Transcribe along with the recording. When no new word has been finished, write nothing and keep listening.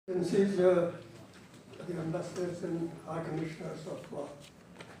Excellencies, the ambassadors and high commissioners of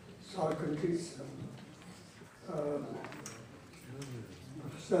SAARC countries,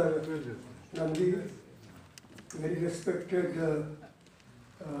 Professor Nandi, very respected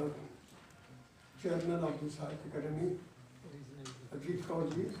chairman of the SAARC Academy, Ajit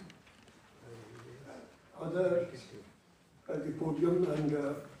Kaurji, others at the podium, and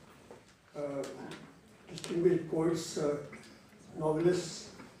distinguished poets, novelists,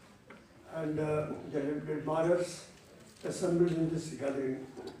 and the admirers assembled in this gathering.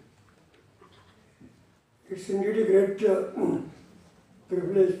 It's indeed a great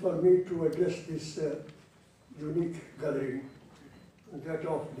privilege for me to address this unique gathering, that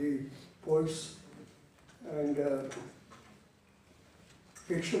of the poets and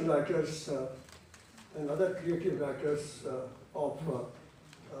fiction writers and other creative writers of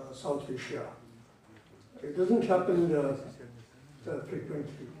South Asia. It doesn't happen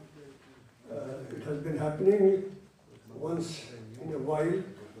frequently. It has been happening once in a while,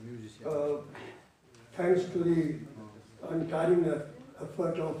 thanks to the untiring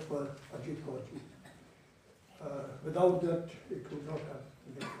effort of Ajit Kaurji. Without that, it would not have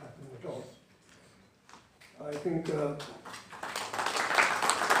been happening at all. I think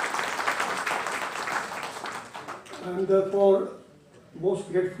I'm therefore most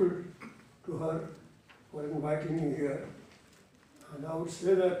grateful to her for inviting me here. And I would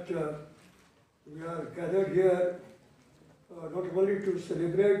say that we are gathered here not only to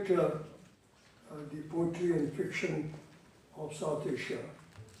celebrate the poetry and fiction of South Asia,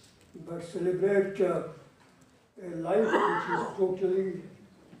 but celebrate a life which is totally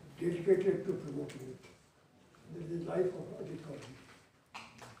dedicated to promoting it. This is the life of Ajit Kaurji.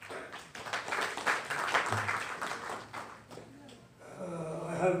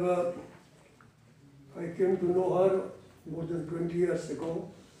 I came to know her more than 20 years ago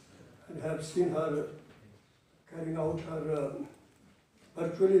and have seen her carrying out her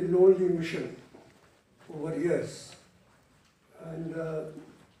virtually lonely mission over years. And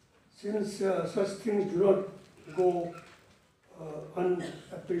since such things do not go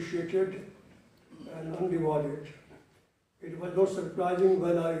unappreciated and unrewarded, it was not surprising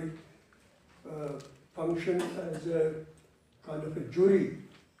when I functioned as a kind of a jury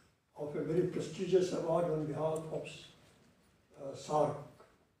of a very prestigious award on behalf of SAARC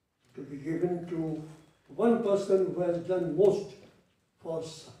to be given to one person who has done most for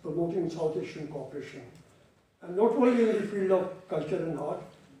promoting South Asian cooperation. And not only in the field of culture and art,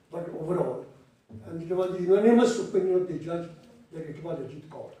 but overall. And it was the unanimous opinion of the judge that it was Ajit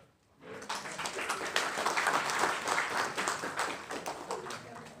Kaur.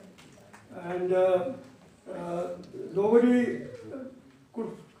 And nobody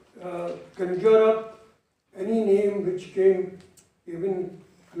could conjure up any name which came even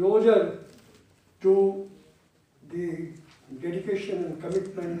closer to the dedication and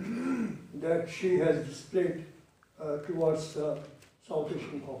commitment that she has displayed towards South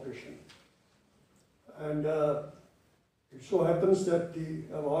Asian cooperation. And it so happens that the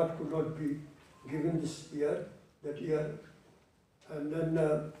award could not be given that year. And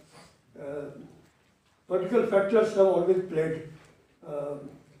then political factors have always played a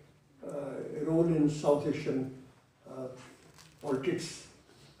role in South Asian politics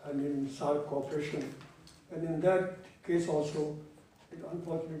and in SAARC cooperation. And in that case also,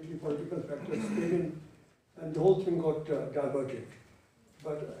 unfortunately, political factors came in and the whole thing got diverted.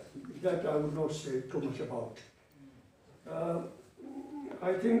 But that I would not say too much about.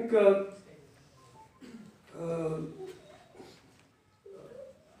 I think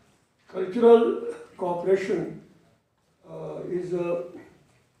cultural cooperation is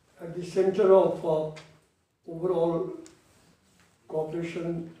at the center of overall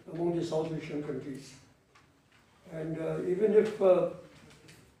cooperation among the South Asian countries. And even if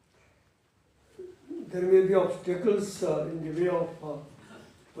there may be obstacles in the way of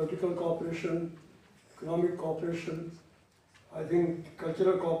political cooperation, economic cooperation, I think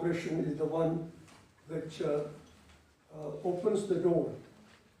cultural cooperation is the one which opens the door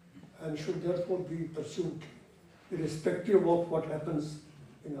and should therefore be pursued irrespective of what happens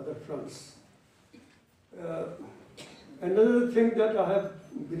in other fronts. Another thing that I have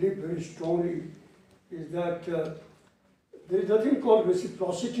believed very strongly is that there is nothing called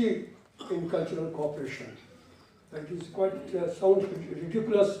reciprocity in cultural cooperation. It is quite sounds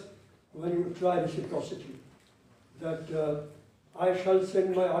ridiculous when you try reciprocity. That I shall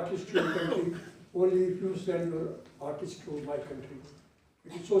send my artist to your country only if you send your artist to my country.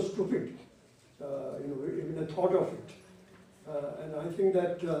 It is so stupid, even the thought of it. And I think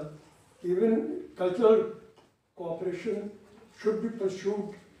that even cultural cooperation should be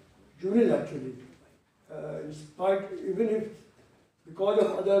pursued unilaterally, in spite, even if because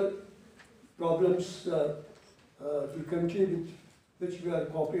of other problems, the country with which we are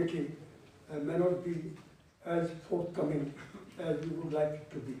cooperating may not be as forthcoming as we would like it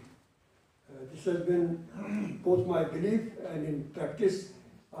to be. This has been both my belief and in practice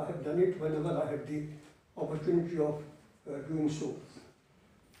I have done it whenever I had the opportunity of doing so.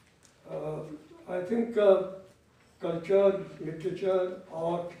 I think culture, literature,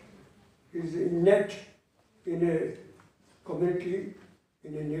 art is innate in a community,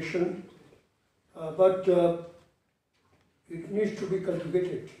 in a nation, but it needs to be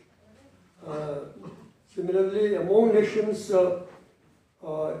cultivated. Similarly, among nations,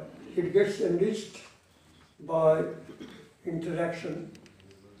 it gets enriched by interaction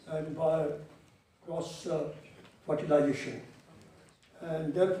and by cross-fertilization.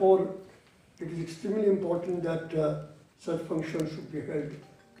 And therefore, it is extremely important that such functions should be held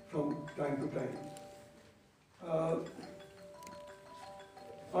from time to time.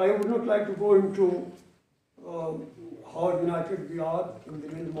 I would not like to go into how united we are in the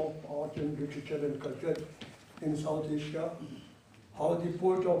realm of art and literature and culture in South Asia, how the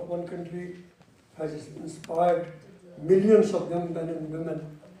poet of one country has inspired millions of young men and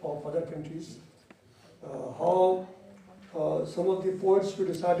women of other countries, how some of the poets who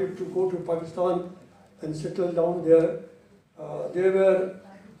decided to go to Pakistan and settle down there, they were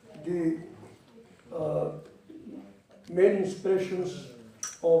the main inspirations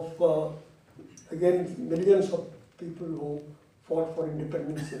of, again, millions of people who fought for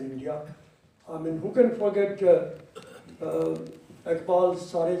independence in India. I mean, who can forget Iqbal's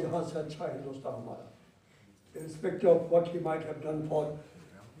Sare Jahan Se Achha Hindustan Hamara, irrespective of what he might have done for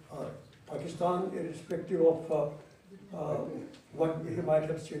Pakistan, irrespective of what he might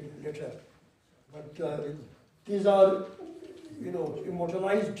have said later. But these are,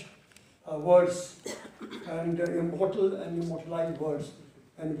 immortalized words, and immortal and immortalized words,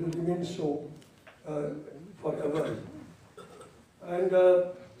 and will remain so forever. And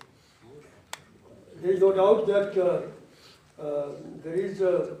there is no doubt that there is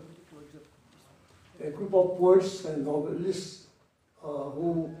a group of poets and novelists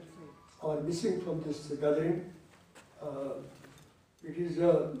who are missing from this gathering. It is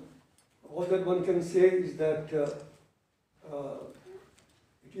all that one can say is that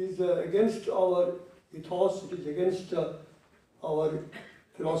it is against our ethos, it is against our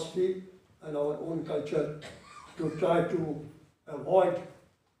philosophy and our own culture to try to avoid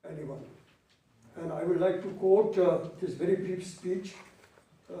anyone. And I would like to quote this very brief speech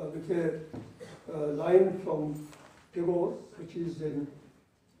with a line from Tagore, which is in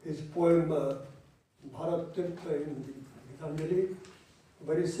his poem Bharat Tirtha in Gitanjali,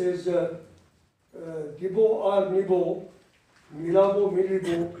 where he says, Gibo ar nibo, milabo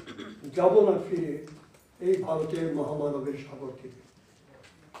milibo, jabo na fire, ei bharate mahamanaver shagorti.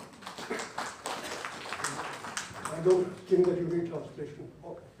 I don't think that you read translation.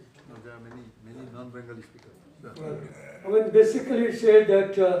 No, there are many non-Bengali speakers. Well, I mean, basically it said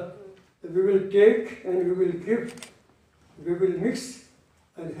that we will take and we will give, we will mix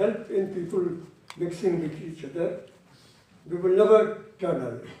and help in people mixing with each other. We will never turn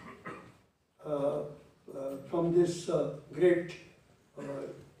away from this great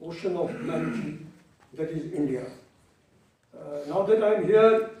ocean of humanity that is India. Now that I am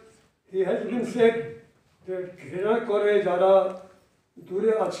here, he has been said that Ghera kore jara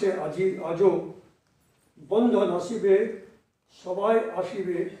dure ache aji ajo bandha nasibe sabai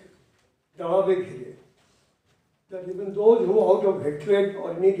ashibe darabe ghire. That even those who out of hatred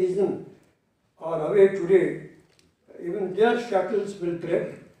or any reason are away today, even their shackles will break.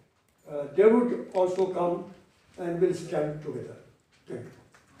 They would also come and will stand together. Thank you.